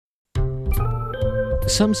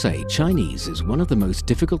Some say Chinese is one of the most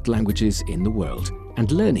difficult languages in the world,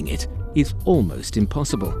 and learning it is almost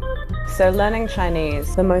impossible. So learning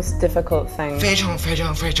Chinese, the most difficult thing. 非常非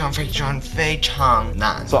常非常非常非常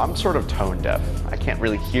难 So I'm sort of tone deaf. I can't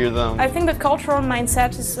really hear them. I think the cultural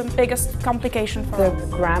mindset is the biggest complication for The us.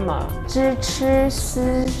 grammar. 知吃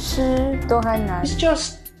思诗都还难 It's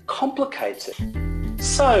just complicated.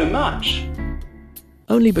 So much.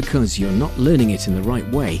 Only because you're not learning it in the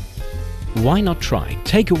right way. Why not try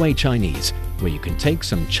Takeaway Chinese, where you can take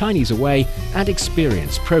some Chinese away and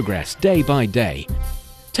experience progress day by day.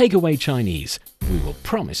 Takeaway Chinese, we will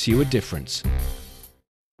promise you a difference.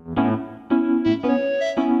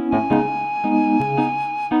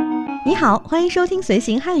 你好，欢迎收听随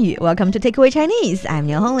行汉语 Welcome to Takeaway Chinese. I'm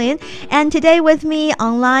Niu Honglin. And today with me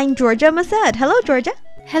online, Georgia Massad. Hello, Georgia.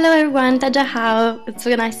 Hello everyone, 大家好. It's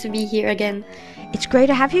so nice to be here again. It's great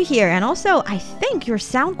to have you here. And also, I think your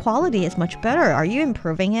sound quality is much better. Are you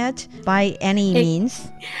improving it by any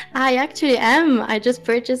means? I actually am. I just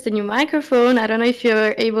purchased a new microphone. I don't know if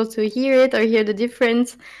you're able to hear it or hear the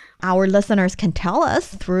difference. Our listeners can tell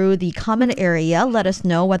us through the comment area. Let us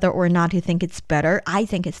know whether or not you think it's better. I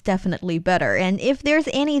think it's definitely better. And if there's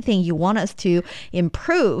anything you want us to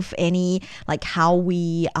improve, any like how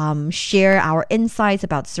we share our insights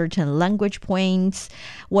about certain language points,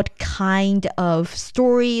 what kind of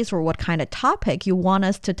stories or what kind of topic you want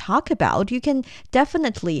us to talk about, you can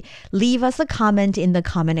definitely leave us a comment in the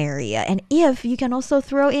comment area. And if you can also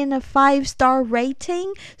throw in a 5-star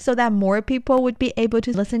rating so that more people would be able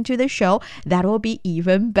to listen to the show, that will be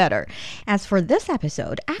even better. As for this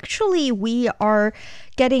episode, actually we are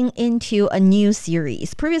getting into a new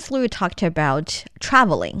series. Previously we talked about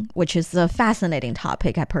traveling, which is a fascinating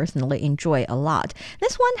topic I personally enjoy a lot.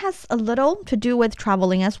 This one has a little to do with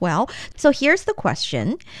traveling as well. So here's the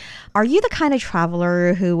question. Are you the kind of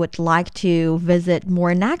traveler who would like to visit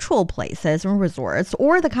more natural places and resorts,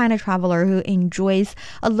 or the kind of traveler who enjoys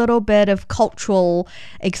a little bit of cultural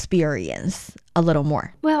experience a little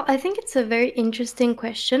more? Well, I think it's a very interesting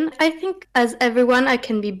question. I think as everyone, I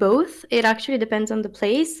can be both. It actually depends on the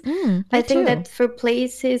place. I think that for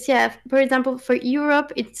places, for example, for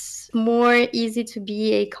Europe, it's more easy to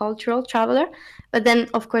be a cultural traveler. But then,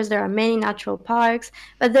 of course, there are many natural parks.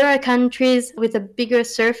 But there are countries with a bigger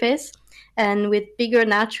surface and with bigger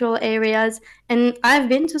natural areas. And I've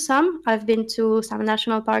been to some. I've been to some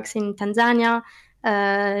national parks in Tanzania,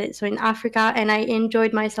 so in Africa, and I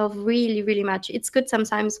enjoyed myself really, really much. It's good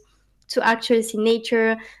sometimes to actually see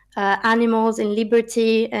nature, animals in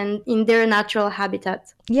liberty and in their natural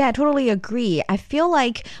habitat. Yeah, I totally agree. I feel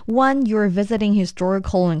like when you're visiting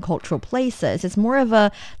historical and cultural places, it's more of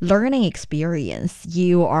a learning experience.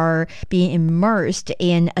 You are being immersed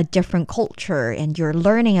in a different culture and you're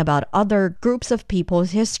learning about other groups of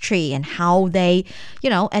people's history and how they,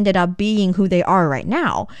 ended up being who they are right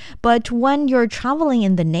now. But when you're traveling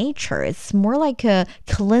in the nature, it's more like a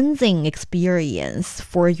cleansing experience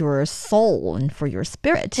for your soul and for your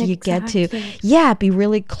spirit. Exactly. You get to, be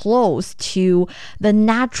really close to the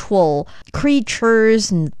natural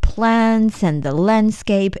creatures and plants and the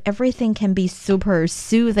landscape. Everything can be super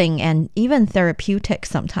soothing and even therapeutic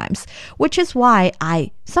sometimes, which is why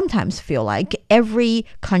I sometimes feel like every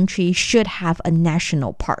country should have a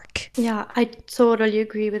national park. Yeah, I totally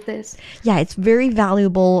agree with this. Yeah, it's very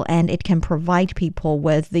valuable and it can provide people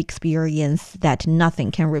with the experience that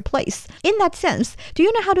nothing can replace. In that sense, do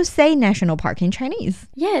you know how to say national park in Chinese?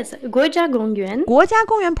 Yes, 国家公园. 国家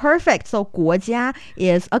公园, perfect. So 国家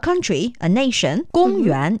is a country, a nation. 公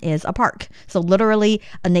园 is a park. So literally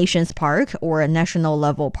a nation's park or a national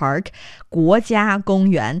level park. 国家公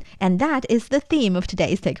园. And that is the theme of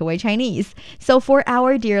today's Takeaway Chinese. So for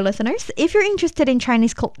our dear listeners, if you're interested in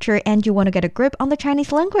Chinese culture and you want to get a grip on the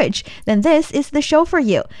Chinese language, then this is the show for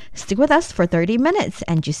you. Stick with us for 30 minutes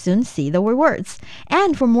and you soon see the words.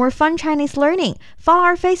 And for more fun Chinese learning, follow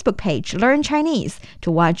our Facebook page, Learn Chinese,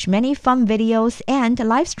 to watch many fun videos and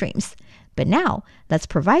live streams. But now, let's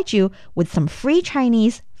provide you with some free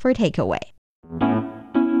Chinese for takeaway.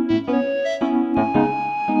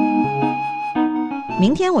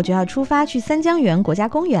 明天我就要出发去三江源国家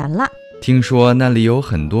公园了。听说那里有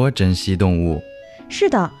很多珍稀动物。是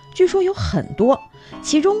的，据说有很多，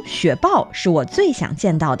其中雪豹是我最想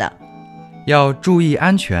见到的。要注意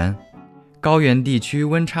安全，高原地区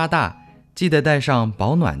温差大，记得带上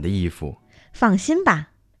保暖的衣服。放心吧，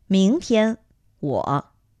明天我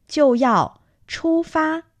就要出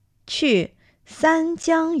发去三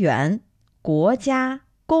江源国家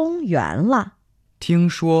公园了。听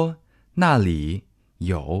说那里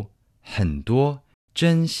有很多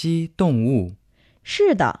珍稀动物。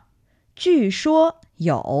是的，据说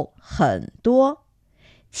有很多。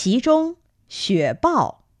其中雪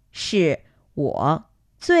豹是我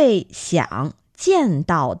最想见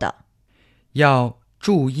到的。要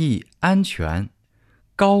注意安全，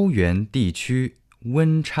高原地区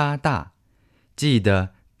温差大，记得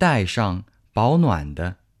带上保暖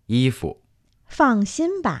的衣服。放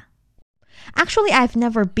心吧。Actually, I've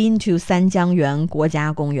never been to Sānjiāngyuán 国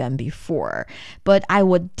家公园 before, but I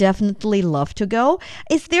would definitely love to go.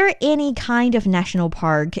 Is there any kind of national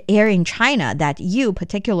park here in China that you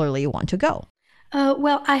particularly want to go?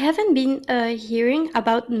 Well, I haven't been hearing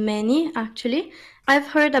about many, actually. I've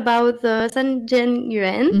heard about the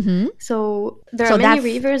Sānjiāngyuán. So there are many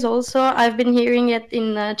rivers also. I've been hearing it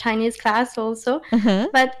in Chinese class also.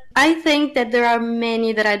 But I think that there are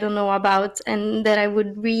many that I don't know about and that I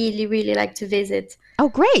would really, really like to visit. Oh,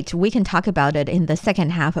 great. We can talk about it in the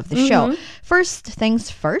second half of the show. First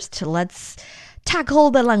things first, let's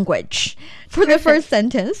tackle the language. For the first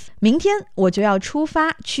sentence, 明天我就要出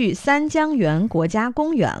发去三江源国家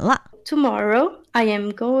公园了。Tomorrow, I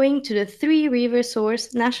am going to the Three River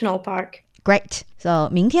Source National Park. Great. So,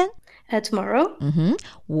 明天 tomorrow,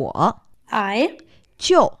 我 I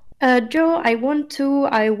就 I want to,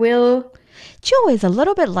 I will. 就 is a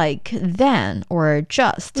little bit like then or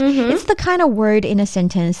just. It's the kind of word in a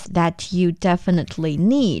sentence that you definitely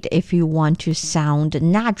need if you want to sound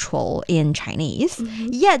natural in Chinese.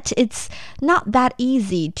 Yet, it's not that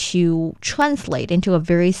easy to translate into a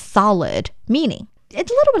very solid meaning. It's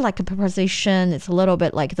a little bit like a preposition. It's a little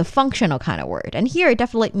bit like the functional kind of word. And here it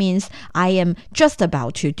definitely means I am just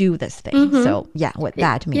about to do this thing. So, yeah, with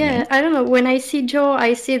that meaning. Yeah, I don't know. When I see Joe,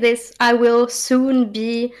 I see this, I will soon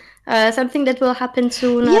be something that will happen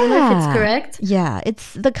soon. I don't know if it's correct. Yeah,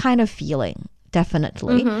 it's the kind of feeling,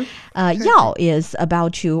 definitely. 要 is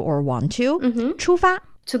about to or want to. 出发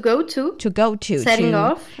to go to. To go to. Setting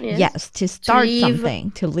off. Yes, to start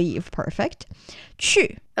something. To leave. Perfect.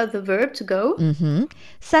 去 the verb to go.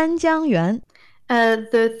 三江源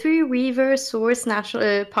the Three River Source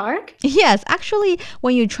National Park. Yes, actually,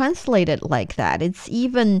 when you translate it like that, it's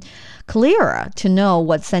even clearer to know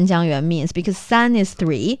what Sānjiāngyuán means because san is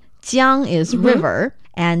 3, jiang is river,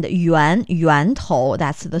 and yuan, 源头,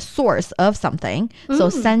 that's the source of something. So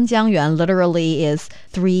Sānjiāngyuán literally is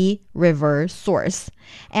 3 river source.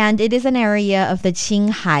 And it is an area of the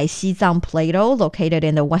Qinghai-Xizang Plateau located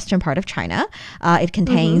in the western part of China. It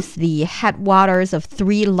contains the headwaters of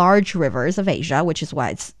 3 large rivers of Asia, which is why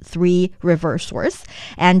it's 3 river source.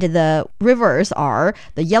 And the rivers are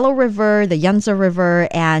the Yellow River, the Yangtze River,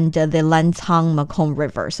 and the Lancang Mekong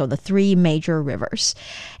River. So the 3 major rivers.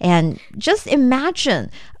 And just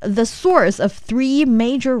imagine the source of 3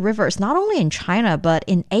 major rivers, not only in China, but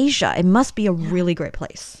in Asia. It must be a really great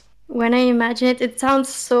place. When I imagine it, it sounds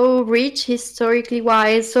so rich historically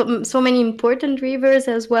wise, so many important rivers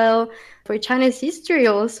as well for China's history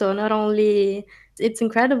also, not only, it's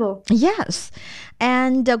incredible. Yes.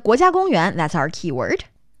 And 国家公园, that's our keyword.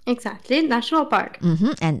 Exactly, national park.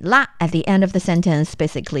 And 啦 at the end of the sentence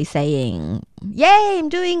basically saying, yay, I'm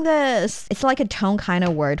doing this. It's like a tone kind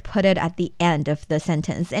of word, put it at the end of the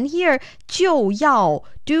sentence. And here, 就要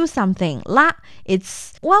do something. 啦,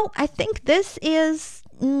 it's, well, I think this is,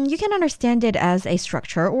 you can understand it as a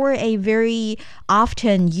structure or a very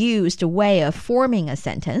often used way of forming a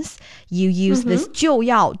sentence. You use this 就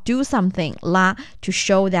要 do something 啦 to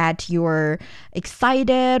show that you're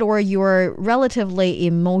excited or you're relatively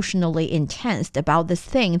emotionally intense about this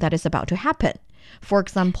thing that is about to happen. For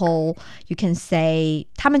example, you can say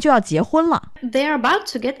他们就要结婚了. They're about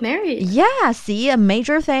to get married. Yeah, see, a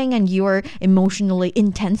major thing and you're emotionally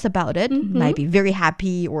intense about it. Might be very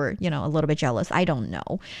happy or, you know, a little bit jealous. I don't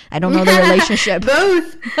know. I don't know the relationship.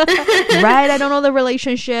 Both. Right? I don't know the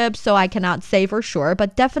relationship, so I cannot say for sure.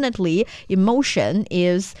 But definitely, emotion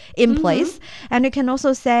is in place. And you can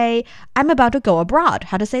also say, I'm about to go abroad.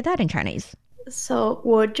 How to say that in Chinese? So,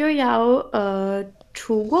 我就要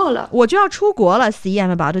出国了. 我就要出国了. See,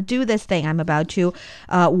 I'm about to do this thing. I'm about to,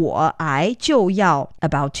 I 就要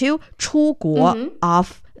about to 出国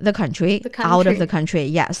off the country, out of the country.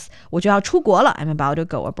 Yes. 我就要出国了. I'm about to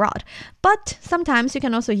go abroad. But sometimes you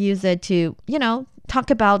can also use it to, you know, talk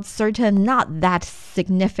about certain not that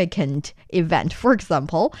significant event. For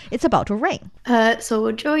example, it's about to rain.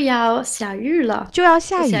 So 就要下雨了. 就要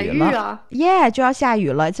下雨了. Yeah, 就要下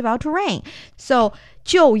雨了. It's about to rain. So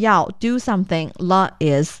就要 do something. 了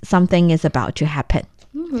is something is about to happen.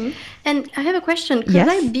 And I have a question. Could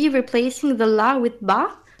I be replacing the la with ba?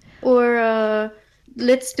 Or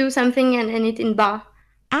let's do something and end it in ba?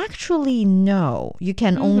 Actually, no. You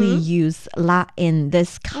can only use la in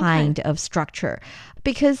this kind of structure.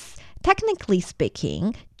 Because technically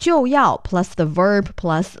speaking, 就要 plus the verb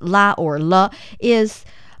plus la or le is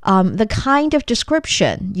the kind of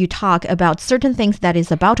description you talk about certain things that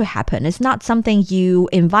is about to happen. It's not something you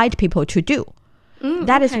invite people to do.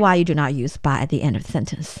 That is why you do not use 把 at the end of the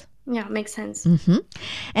sentence. Yeah, makes sense.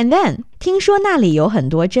 And then, 听说那里有很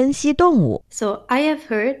多珍稀动物. So I have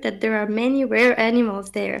heard that there are many rare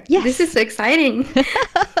animals there. Yes. This is so exciting.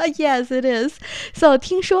 Yes, it is. So,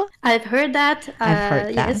 听说 I've heard that. I've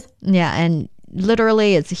heard that. Yes. Yeah, and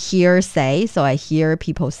literally it's hearsay, so I hear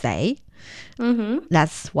people say.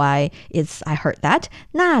 That's why I heard that.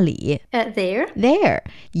 那里 There.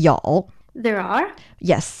 有 There are.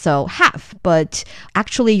 Yes, so have, but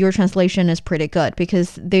actually your translation is pretty good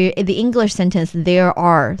because the English sentence there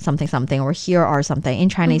are something something or here are something. In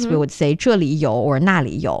Chinese we would say 这里有 or 那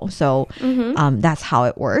里有. So that's how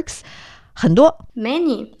it works. 很多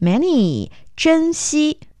Many. 珍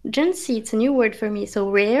稀 Zhēnxī, it's a new word for me. So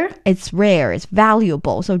rare. It's rare, it's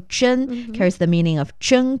valuable. So 珍 carries the meaning of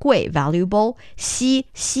珍贵, valuable. 稀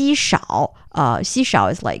少 稀少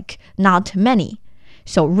is like not many.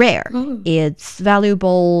 So rare, it's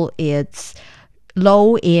valuable, it's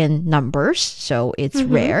low in numbers, so it's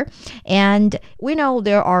rare. And we know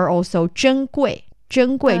there are also 珍贵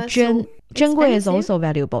珍贵 is also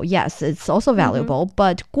valuable. Yes, it's also valuable,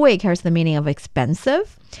 but 贵 carries the meaning of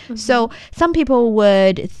expensive. So some people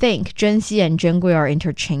would think 珍稀 and 珍贵 are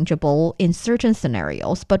interchangeable in certain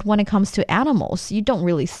scenarios, but when it comes to animals, you don't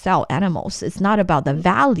really sell animals. It's not about the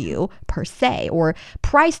value per se or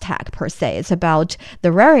price tag per se. It's about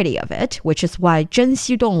the rarity of it, which is why 珍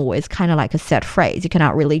稀动物 is kind of like a set phrase. You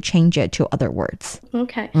cannot really change it to other words.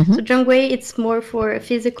 Okay. So 珍贵, it's more for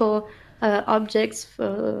physical objects.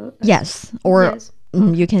 Yes, or yes.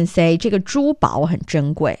 You can say 这个珠宝很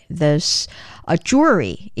珍贵. This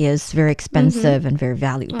jewelry is very expensive and very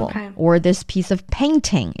valuable. Okay. Or this piece of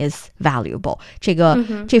painting is valuable.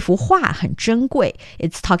 这幅画很珍贵.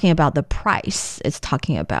 It's talking about the price. It's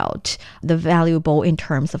talking about the valuable in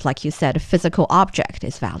terms of, like you said, a physical object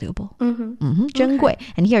is valuable. 珍贵.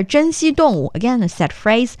 And here, 珍稀动物, again, a set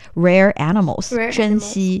phrase, rare animals. 珍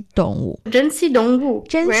稀动物. 珍稀动物.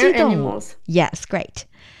 Rare animals. Yes, great.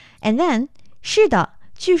 And then, 是的，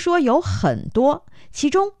据说有很多，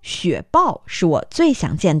其中雪豹是我最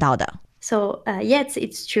想见到的。So, yes,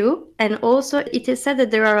 it's true. And also, it is said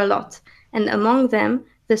that there are a lot. And among them,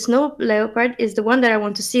 the snow leopard is the one that I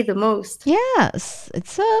want to see the most. Yes,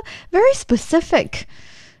 it's a very specific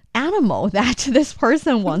animal that this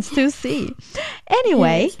person wants to see.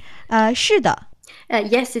 Anyway, 是的。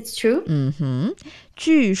Yes, it's true.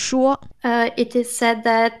 据说 it is said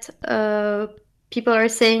that people are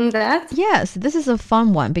saying that. Yes, this is a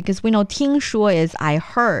fun one because we know 听说 is I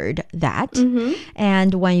heard that.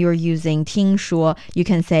 And when you're using 听说, you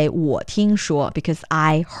can say 我听说 because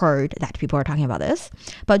I heard that people are talking about this.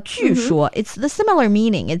 But 据说, it's the similar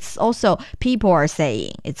meaning. It's also people are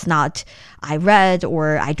saying. It's not I read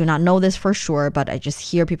or I do not know this for sure, but I just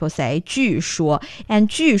hear people say 据说. And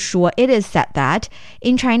据说, it is said that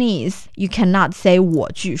in Chinese, you cannot say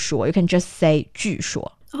我据说. You can just say 据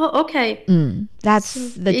说. Oh, okay.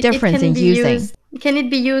 That's the difference in using. Can it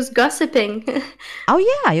be used gossiping? Oh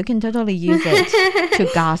yeah, you can totally use it to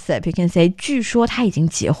gossip. You can say 据说他已经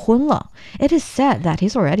结婚了. It is said that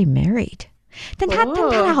he's already married. 但他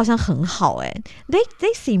俩好像很好哎.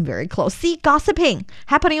 They seem very close. See, gossiping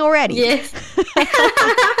happening already. Yes.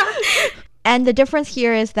 And the difference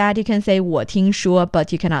here is that you can say 我听说,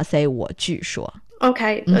 but you cannot say 我据说.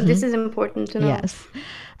 Okay, this is important to know. Yes.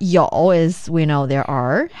 有 is, we know there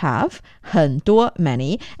are, have, 很多,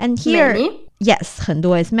 many. And here, many? Yes, 很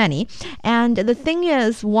多 is many. And the thing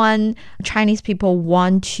is, when Chinese people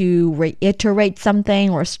want to reiterate something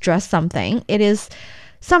or stress something, it is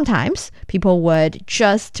sometimes people would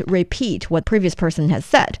just repeat what previous person has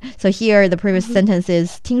said. So here, the previous sentence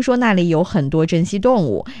is 听说那里有很多珍稀动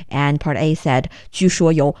物. And part A said 据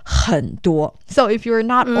说有很多. So if you're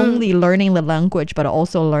not only learning the language, but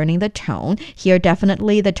also learning the tone, here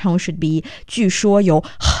definitely the tone should be 据说有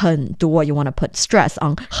很多. You want to put stress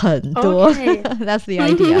on 很多. Okay. That's the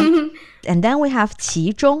idea. And then we have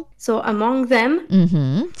其中. So among them.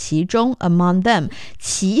 其中, among them.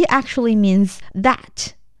 其 actually means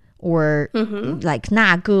that. Or like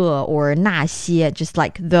那个 or 那些, just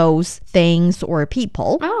like those things or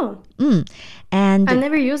people. Oh. And I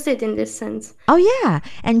never used it in this sense. Oh yeah.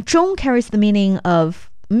 And 中 carries the meaning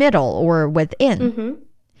of middle or within.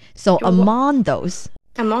 So among those.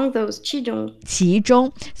 Among those, 其中. 其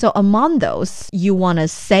中. So among those, you want to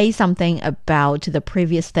say something about the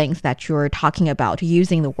previous things that you're talking about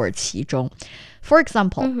using the word 其中. For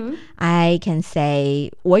example, I can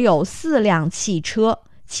say 我有4辆汽车.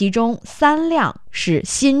其中3辆是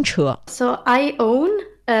新车。 So I own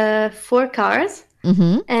 4 cars.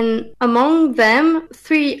 And among them,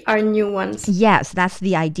 3 are new ones. Yes, that's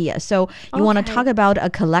the idea. So you want to talk about a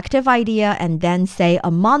collective idea and then say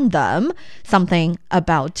among them something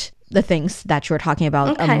about the things that you're talking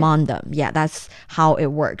about among them. Yeah, that's how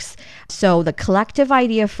it works. So the collective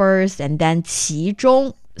idea first and then 其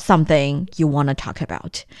中 something you want to talk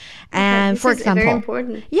about. And this for is example, very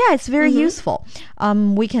important. Yeah, it's very useful.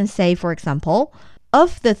 We can say, for example,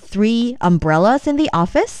 of the 3 umbrellas in the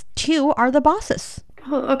office, 2 are the bosses.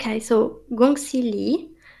 Oh, okay. So 公司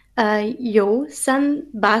里有3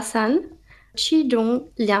把伞，其中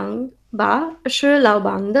2把是老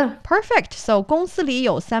板的。 Perfect. So 公司里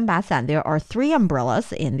有3把伞. There are 3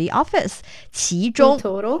 umbrellas in the office. 其中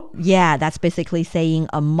total. Yeah, that's basically saying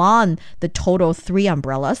among the total 3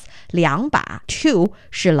 umbrellas, 2把 2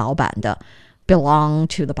是老板的 belong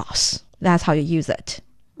to the boss. That's how you use it.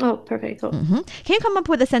 Oh, perfect. Oh. Can you come up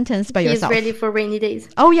with a sentence by He's yourself? ready for rainy days.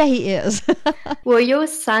 Oh, yeah, he is. 我有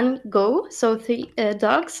3狗 so 3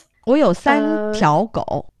 dogs. 我有3条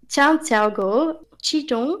狗。 3条狗，其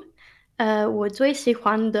中我最喜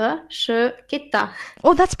欢的是 guitar.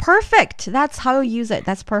 Oh, that's perfect. That's how you use it.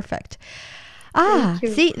 That's perfect.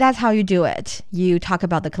 See, that's how you do it. You talk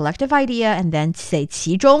about the collective idea and then say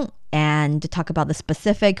其中 and talk about the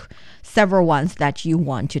specific several ones that you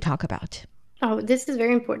want to talk about. Oh, this is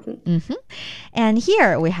very important. And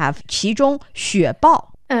here we have 其中雪豹.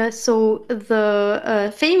 So the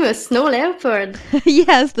famous snow leopard.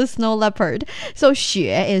 Yes, the snow leopard. So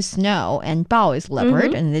雪 is snow and 豹 is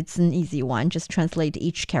leopard, and it's an easy one. Just translate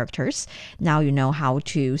each characters. Now you know how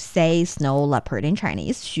to say snow leopard in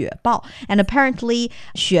Chinese, 雪豹. And apparently,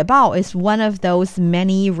 雪豹 is one of those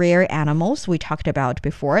many rare animals we talked about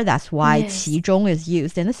before. That's why 其中 is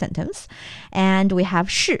used in the sentence. And we have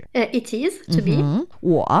是. It is to be.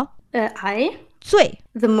 我 I. 最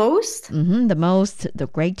The most. the most, the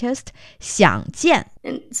greatest. 想见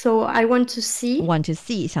And so I want to see. want to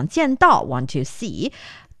see. 想见到 want to see.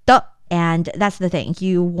 的 and that's the thing.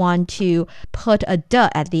 You want to put a 的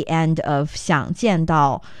at the end of 想见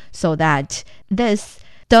到 so that this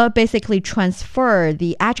的 basically transfer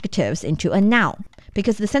the adjectives into a noun.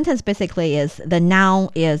 Because the sentence basically is the noun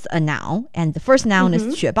is a noun, and the first noun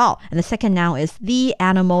is 雪豹, and the second noun is the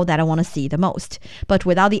animal that I want to see the most. But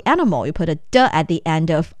without the animal, you put a 的 at the end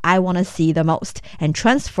of I want to see the most and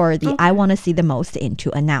transfer the I want to see the most into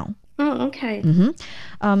a noun. Oh, okay.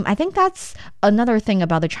 I think that's another thing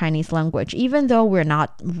about the Chinese language. Even though we're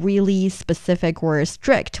not really specific or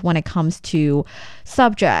strict when it comes to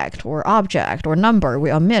subject or object or number,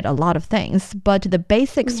 we omit a lot of things, but the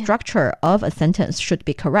basic structure of a sentence should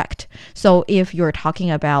be correct. So if you're talking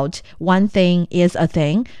about one thing is a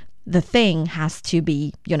thing, the thing has to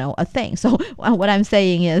be, a thing. So what I'm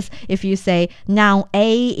saying is if you say noun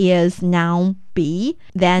A is noun B,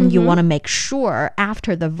 then you want to make sure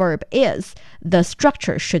after the verb is, the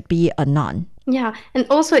structure should be a noun. Yeah, and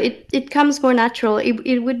also it comes more natural.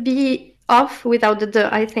 It would be off without the de,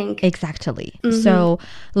 I think. Exactly. So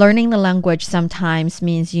learning the language sometimes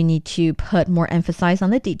means you need to put more emphasis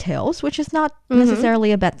on the details, which is not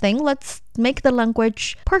necessarily a bad thing. Let's make the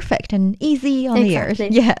language perfect and easy on the ears.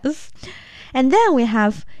 Yes. And then we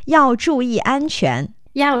have 要注意安全.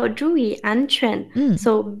 要注意安全.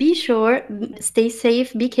 So be sure, stay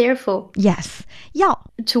safe, be careful. Yes. 要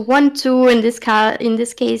To want to, in this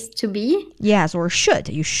case, to be. Yes, or should.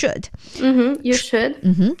 You should. You should.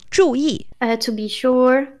 注意 To be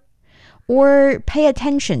sure. or pay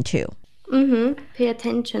attention to. Pay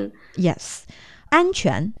attention. Yes. 安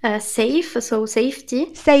全 Safe, so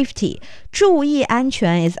safety. Safety. 注意安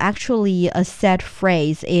全 is actually a set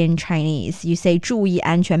phrase in Chinese. You say 注意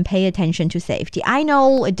安全, pay attention to safety. I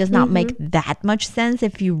know it does not make that much sense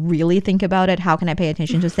if you really think about it. How can I pay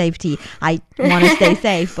attention to safety? I want to stay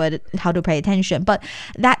safe, but how to pay attention? But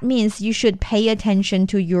that means you should pay attention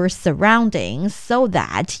to your surroundings so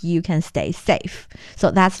that you can stay safe.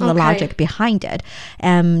 So that's the logic behind it.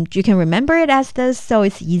 You can remember it as this, so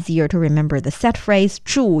it's easier to remember the set phrase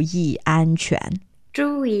注意安全.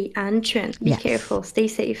 注意安全. Be careful, stay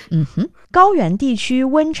safe. 高原地区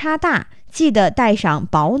温差大，记得带上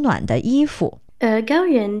保暖的衣服。高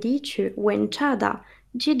原地区温差大，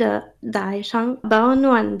记得带上保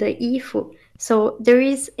暖的衣服. So there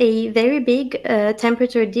is a very big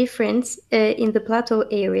temperature difference in the plateau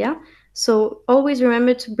area. So always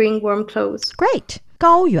remember to bring warm clothes. Great.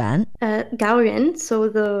 高原 高原, so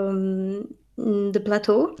the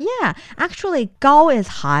plateau. Yeah, actually 高 is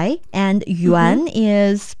high and yuan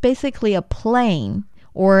is basically a plain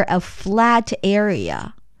or a flat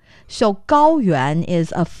area. So 高原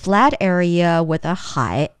is a flat area with a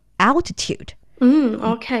high altitude.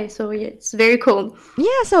 Okay, so yeah, it's very cold.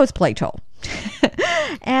 Yeah, so it's plateau.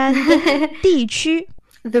 And 地区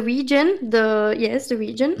The region, the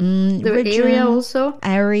region, the region, area also.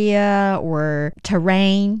 Area or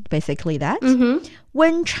terrain, basically that.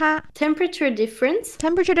 温差 Temperature difference.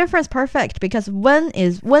 Temperature difference, perfect, because 温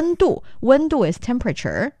is 温度 is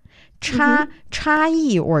temperature. 差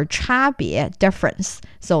异 or 差别 difference.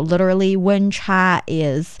 So literally 温差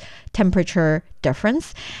is temperature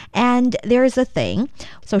difference. And there is a thing.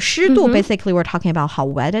 So 湿度 basically we're talking about how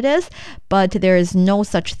wet it is, but there is no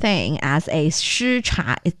such thing as a 湿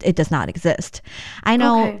差. It does not exist. I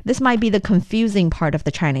know this might be the confusing part of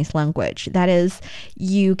the Chinese language. That is,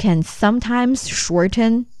 you can sometimes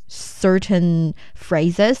shorten certain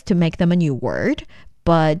phrases to make them a new word,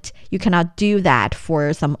 but you cannot do that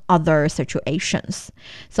for some other situations.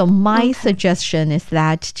 So my suggestion is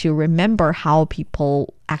that to remember how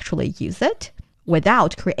people actually use it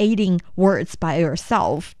without creating words by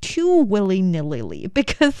yourself too willy-nilly,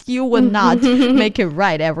 because you will not make it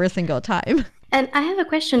right every single time. And I have a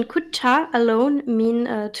question. Could cha alone mean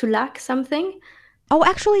to lack something? Oh,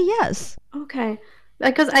 actually, yes. Okay.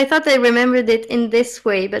 Because I thought I remembered it in this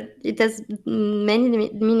way, but it has many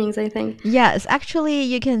meanings, I think. Yes, actually,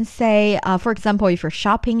 you can say, for example, if you're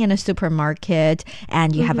shopping in a supermarket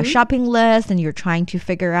and you have a shopping list and you're trying to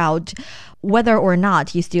figure out whether or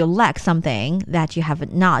not you still lack something that you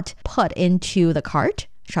have not put into the cart,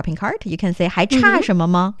 shopping cart, you can say, 还差什么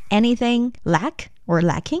吗? Anything lack or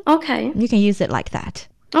lacking? Okay. You can use it like that.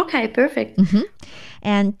 Okay, perfect.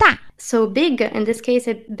 And 大 So big, in this case,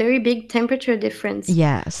 a very big temperature difference.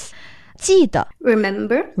 Yes. 记得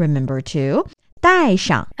Remember to 带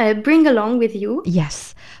上 bring along with you.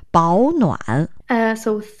 Yes. 保暖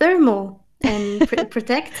So thermal and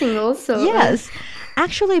protecting also. Yes.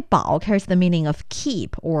 Actually, 保 carries the meaning of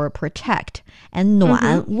keep or protect. And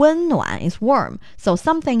暖 温暖 is warm. So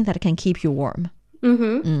something that can keep you warm.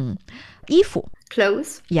 衣服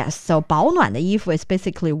Clothes. Yes, so 保暖的衣服 is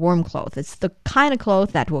basically warm clothes. It's the kind of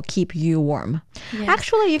clothes that will keep you warm. Yes.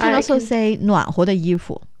 Actually, you can also say 暖和的衣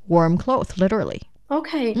服 warm clothes, literally.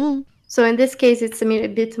 Okay. So in this case, it's a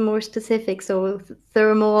bit more specific. So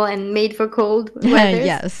thermal and made for cold weather.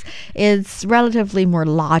 Yes, it's relatively more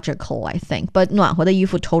logical, I think. But 暖和的衣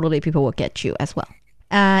服 totally people will get you as well.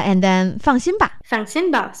 And then 放心吧 放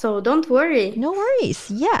心吧. So don't worry. No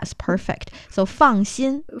worries. Yes, perfect. So 放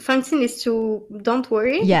心放心 is to don't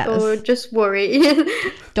worry. Yes. Or just worry.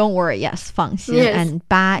 Don't worry. Yes, 放心. Yes. And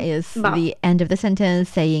吧 is 吧 the end of the sentence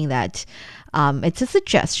saying that it's a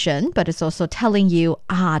suggestion, but it's also telling you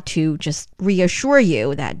to just reassure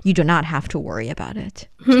you that you do not have to worry about it.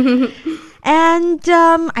 And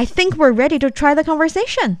I think we're ready to try the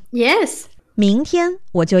conversation. Yes. 明天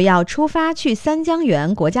我就要出发去三江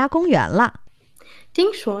源国家公园了。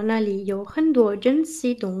听说那里有很多珍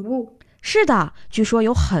稀动物。是的，据说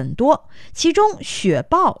有很多，其中雪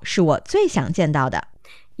豹是我最想见到的。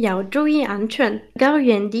要注意安全，高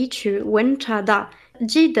原地区温差大，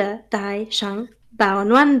记得带上保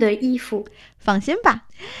暖的衣服。放心吧。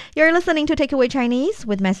You're listening to Takeaway Chinese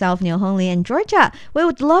with myself, Niu Hongli, and Georgia. We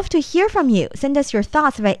would love to hear from you. Send us your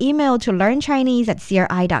thoughts via email to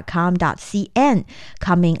learnchinese@cri.com.cn.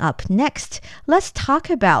 Coming up next, let's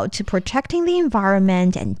talk about protecting the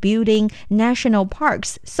environment and building national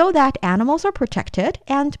parks so that animals are protected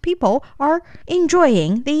and people are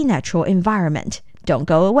enjoying the natural environment. Don't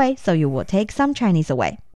go away, so you will take some Chinese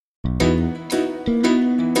away.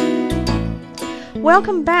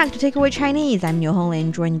 Welcome back to Takeaway Chinese. I'm Niu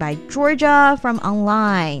Hongli, joined by Georgia from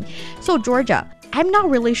online. So Georgia, I'm not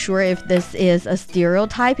really sure if this is a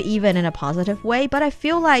stereotype, even in a positive way, but I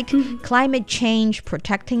feel like climate change,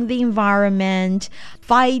 protecting the environment,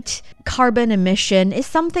 fight carbon emission is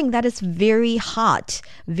something that is very hot,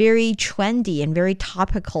 very trendy, and very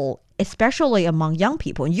topical, especially among young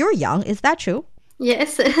people. You're young, is that true?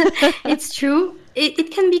 Yes, it's true.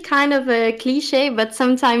 It can be kind of a cliche, but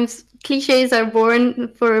sometimes cliches are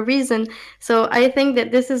born for a reason. So I think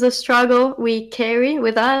that this is a struggle we carry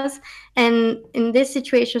with us. And in this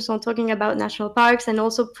situation, so I'm talking about national parks and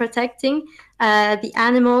also protecting the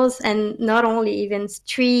animals and not only even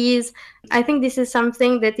trees. I think this is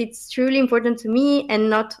something that it's truly important to me and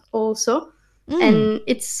not also. And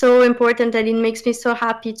it's so important that it makes me so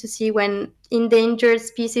happy to see when endangered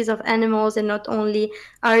species of animals and not only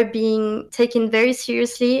are being taken very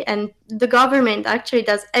seriously, and the government actually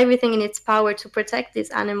does everything in its power to protect these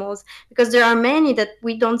animals, because there are many that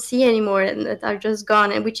we don't see anymore and that are just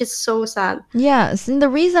gone, and which is so sad. Yes, and the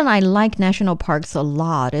reason I like national parks a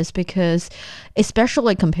lot is because,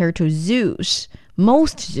 especially compared to zoos,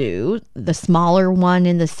 most zoos, the smaller one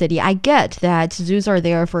in the city, I get that zoos are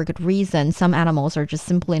there for a good reason. Some animals are just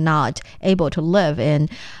simply not able to live in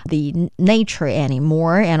the nature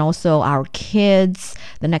anymore. And also our kids,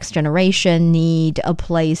 the next generation, need a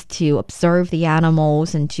place to observe the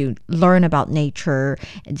animals and to learn about nature,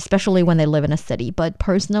 especially when they live in a city. But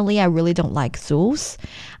personally, I really don't like zoos.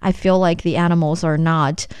 I feel like the animals are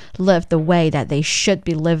not lived the way that they should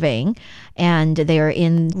be living, and they're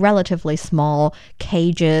in relatively small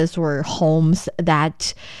cages or homes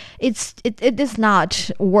that it does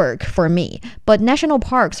not work for me. But national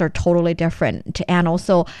parks are totally different, and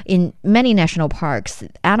also in many national parks,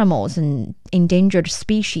 animals and endangered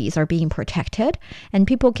species are being protected, and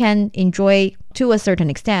people can enjoy to a certain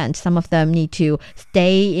extent. Some of them need to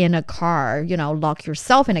stay in a car, lock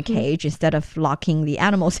yourself in a cage instead of locking the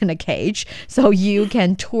animals in a cage, so you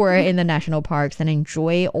can tour in the national parks and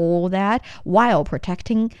enjoy all that while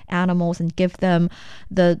protecting animals and give them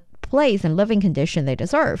the place and living condition they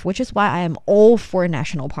deserve, which is why I am all for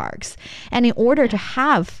national parks. And in order to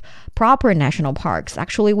have proper national parks,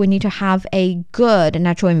 actually we need to have a good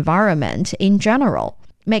natural environment in general.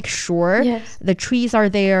 Make sure the trees are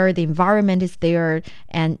there, the environment is there,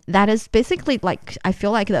 and that is basically I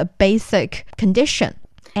feel like the basic condition.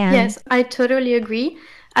 And yes, I totally agree.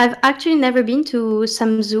 I've actually never been to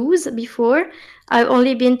some zoos before. I've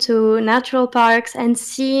only been to natural parks and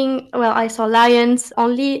I saw lions,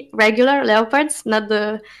 only regular leopards, not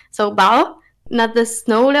the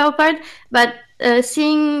snow leopard, but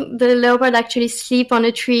seeing the leopard actually sleep on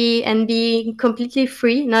a tree and be completely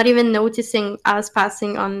free, not even noticing us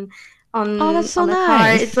passing on that's so on a nice. car.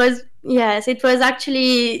 It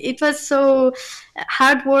was so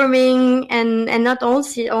heartwarming, and not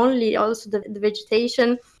only also the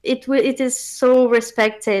vegetation. It is so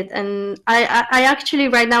respected, and I actually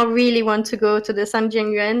right now really want to go to the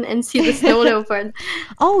Sānjiāngyuán and see the snow leopard.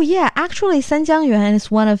 Oh yeah, actually Sānjiāngyuán is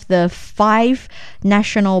one of the 5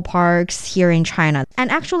 national parks here in China. And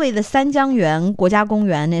actually the Sānjiāngyuán 国家公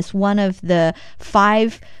园 is one of the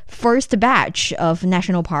 5 first batch of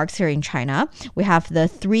national parks here in China. We have the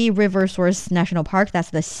Three River Source National Park, that's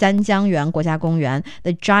the Sānjiāngyuán 国家公园,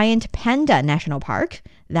 the Giant Panda National Park,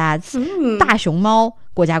 that's 大熊猫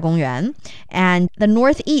国家公园, and the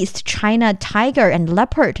Northeast China Tiger and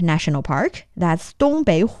Leopard National Park, that's 东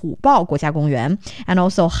北虎豹国家公园, and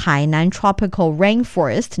also Hainan Tropical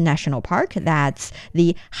Rainforest National Park, that's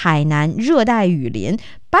the Hainan 热带雨林.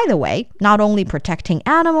 By the way, not only protecting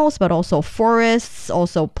animals, but also forests,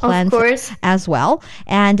 also plants as well.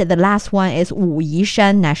 And the last one is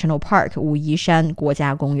Wuyishan National Park, Wuyishan 国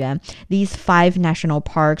家公园. These 5 national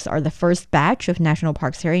parks are the first batch of national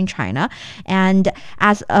parks here in China. And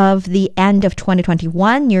as of the end of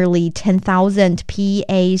 2021, nearly 10,000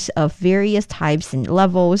 PAs of various types and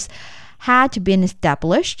levels had been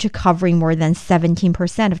established, covering more than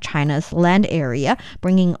 17% of China's land area,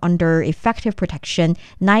 bringing under effective protection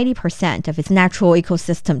 90% of its natural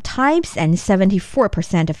ecosystem types and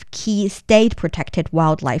 74% of key state-protected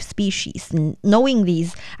wildlife species. And knowing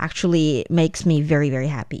these actually makes me very, very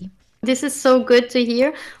happy. This is so good to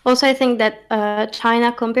hear. Also, I think that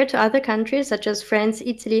China, compared to other countries such as France,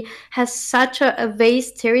 Italy, has such a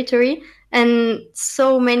vast territory and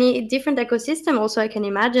so many different ecosystems also, I can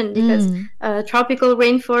imagine, because tropical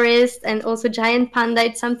rainforest and also giant panda,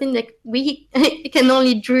 it's something that we can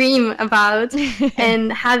only dream about.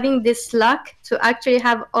 And having this luck to actually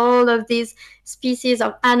have all of these species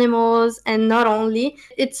of animals, and not only,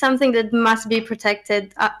 it's something that must be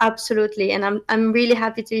protected, absolutely. And I'm really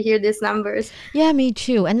happy to hear these numbers. Yeah, me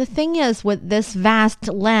too. And the thing is, with this vast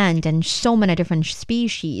land and so many different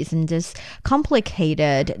species and this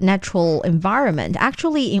complicated natural environment,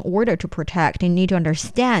 actually, in order to protect, you need to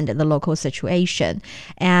understand the local situation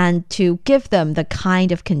and to give them the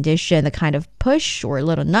kind of condition, the kind of push or a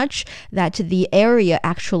little nudge that the area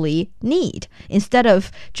actually need, instead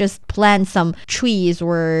of just plant some trees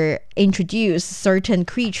or introduce certain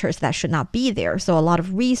creatures that should not be there. So a lot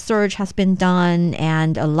of research has been done,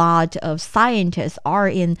 and a lot of scientists are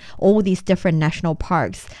in all these different national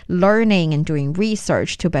parks learning and doing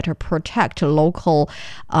research to better protect local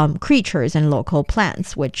creatures and local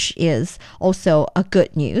plants, which is also a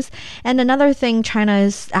good news. And another thing China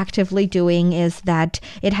is actively doing is that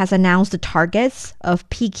it has announced the targets of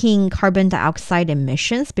peaking carbon dioxide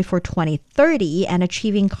emissions before 2030 and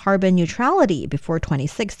achieving carbon neutrality before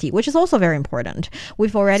 2060, which is also very important.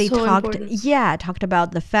 We've already talked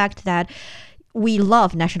about the fact that we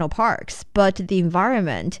love national parks, but the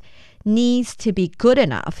environment needs to be good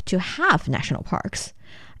enough to have national parks.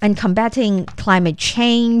 And combating climate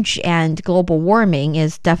change and global warming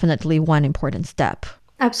is definitely one important step.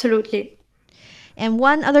 Absolutely. And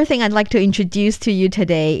one other thing I'd like to introduce to you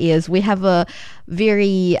today is we have a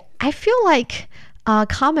very, I feel like,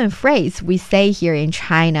 common phrase we say here in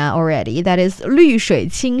China already. That is 绿水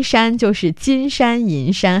青山就是金山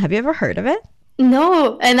银山. Have you ever heard of it?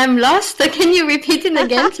 No, and I'm lost. Can you repeat it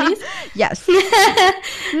again, please? Yes.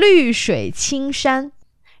 绿水青山.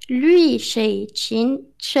绿水青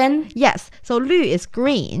山. Yes. So 绿 is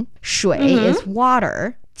green. 水 is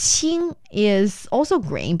water. 青 is also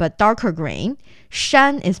green, but darker green.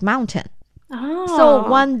 山 is mountain. Oh. So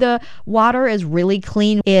when the water is really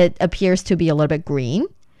clean, it appears to be a little bit green.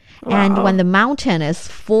 Wow. And when the mountain is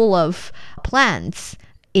full of plants,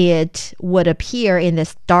 it would appear in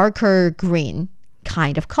this darker green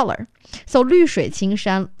kind of color. So 绿水青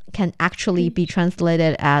山 can actually be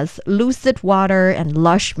translated as lucid water and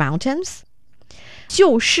lush mountains.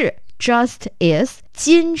 就是 just is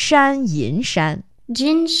金山银山.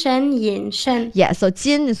 金山银山. Yeah, so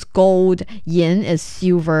金 is gold, yin is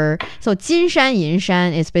silver. So 金山银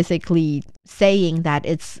山 is basically saying that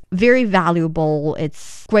it's very valuable,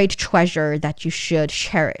 it's great treasure that you should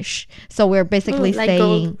cherish. So we're basically like saying,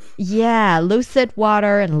 gold. Yeah, lucid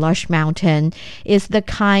water and lush mountain is the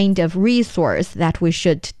kind of resource that we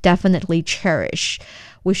should definitely cherish.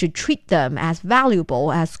 We should treat them as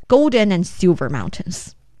valuable as golden and silver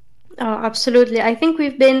mountains. Oh, absolutely. I think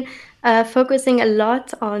we've been focusing a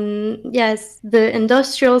lot on, yes, the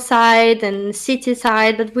industrial side and city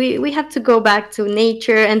side, but we have to go back to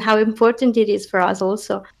nature and how important it is for us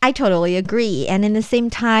also. I totally agree. And in the same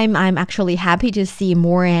time, I'm actually happy to see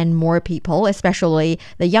more and more people, especially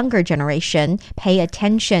the younger generation, pay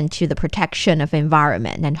attention to the protection of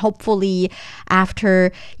environment. And hopefully,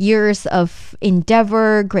 after years of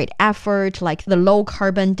endeavor, great effort, like the low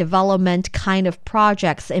carbon development kind of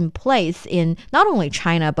projects in place in not only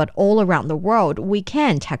China, but all around the world, we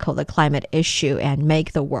can tackle the climate issue and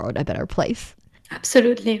make the world a better place.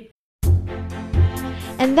 Absolutely.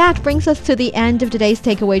 And that brings us to the end of today's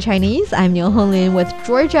Takeaway Chinese. I'm Niu Honglin with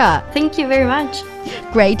Georgia. Thank you very much.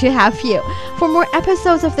 Great to have you. For more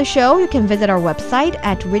episodes of the show, you can visit our website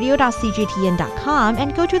at radio.cgtn.com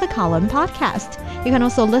and go to the column podcast. You can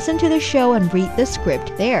also listen to the show and read the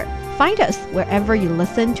script there. Find us wherever you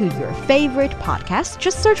listen to your favorite podcast.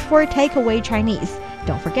 Just search for Takeaway Chinese.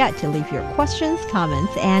 Don't forget to leave your questions,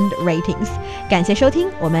 comments, and ratings. 感谢收听，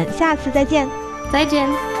我们下次再见。再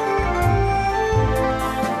见。